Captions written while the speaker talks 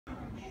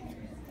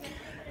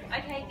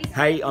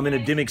Hey, I'm in a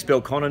Dymocks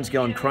Belconnen's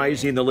going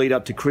crazy in the lead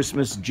up to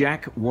Christmas.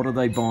 Jack, what are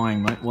they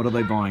buying, mate? What are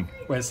they buying?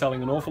 We're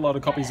selling an awful lot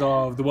of copies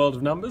of The World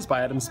of Numbers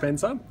by Adam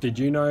Spencer. Did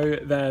you know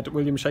that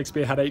William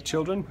Shakespeare had 8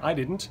 children? I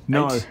didn't.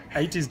 No.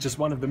 Eight is just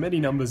one of the many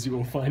numbers you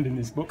will find in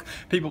this book.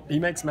 He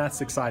makes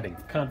maths exciting.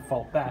 Can't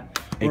fault that.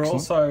 We're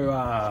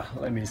also,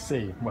 let me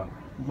see, well,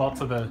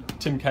 lots of the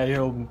Tim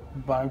Cahill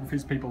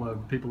biographies. People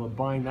are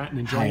buying that and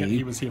enjoying it.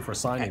 He was here for a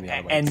signing the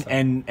other week.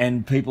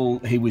 And people,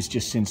 he was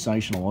just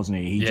sensational, wasn't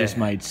he? He just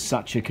made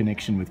such a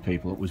connection with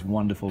people. It was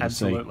wonderful to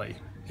see. Absolutely.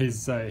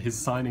 His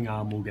signing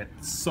arm will get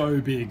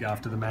so big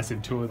after the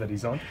massive tour that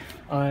he's on.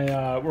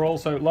 We're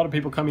also, a lot of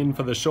people come in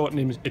for the short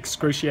and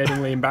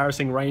excruciatingly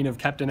embarrassing reign of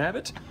Captain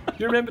Abbott.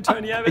 You remember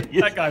Tony Abbott?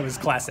 Yes. That guy was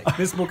classic.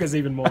 This book is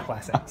even more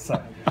classic.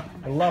 So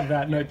I love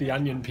that. Note the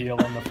onion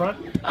peel on the front.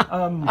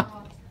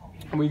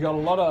 We got a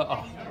lot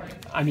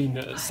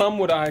of, some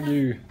would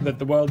argue that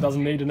the world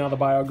doesn't need another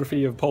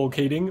biography of Paul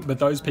Keating, but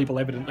those people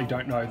evidently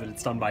don't know that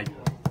it's done by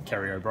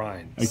Kerry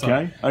O'Brien.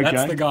 Okay.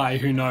 That's the guy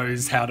who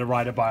knows how to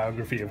write a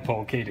biography of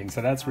Paul Keating,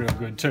 so that's real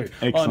good too.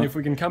 Excellent. Oh, and if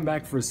we can come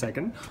back for a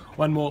second,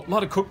 one more, a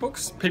lot of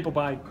cookbooks. People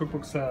buy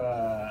cookbooks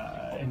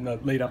in the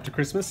lead up to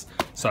Christmas,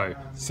 so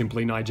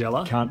Simply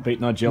Nigella. Can't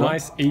beat Nigella.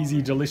 Nice, easy,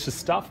 delicious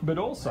stuff, but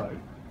also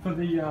for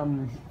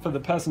the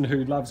person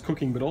who loves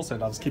cooking but also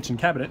loves kitchen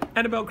cabinet,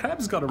 Annabelle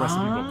Crabb's got a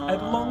recipe book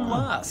at long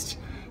last.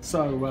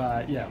 So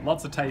yeah,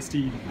 lots of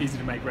tasty, easy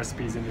to make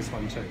recipes in this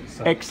one too.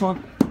 So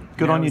excellent.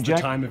 Good on you, Jack.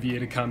 The time of year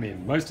to come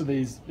in. Most of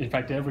these, in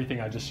fact,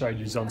 everything I just showed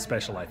you is on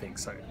special, I think.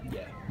 So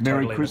yeah. Merry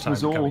totally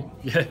Christmas all.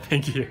 Yeah,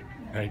 thank you.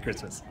 Merry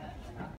Christmas.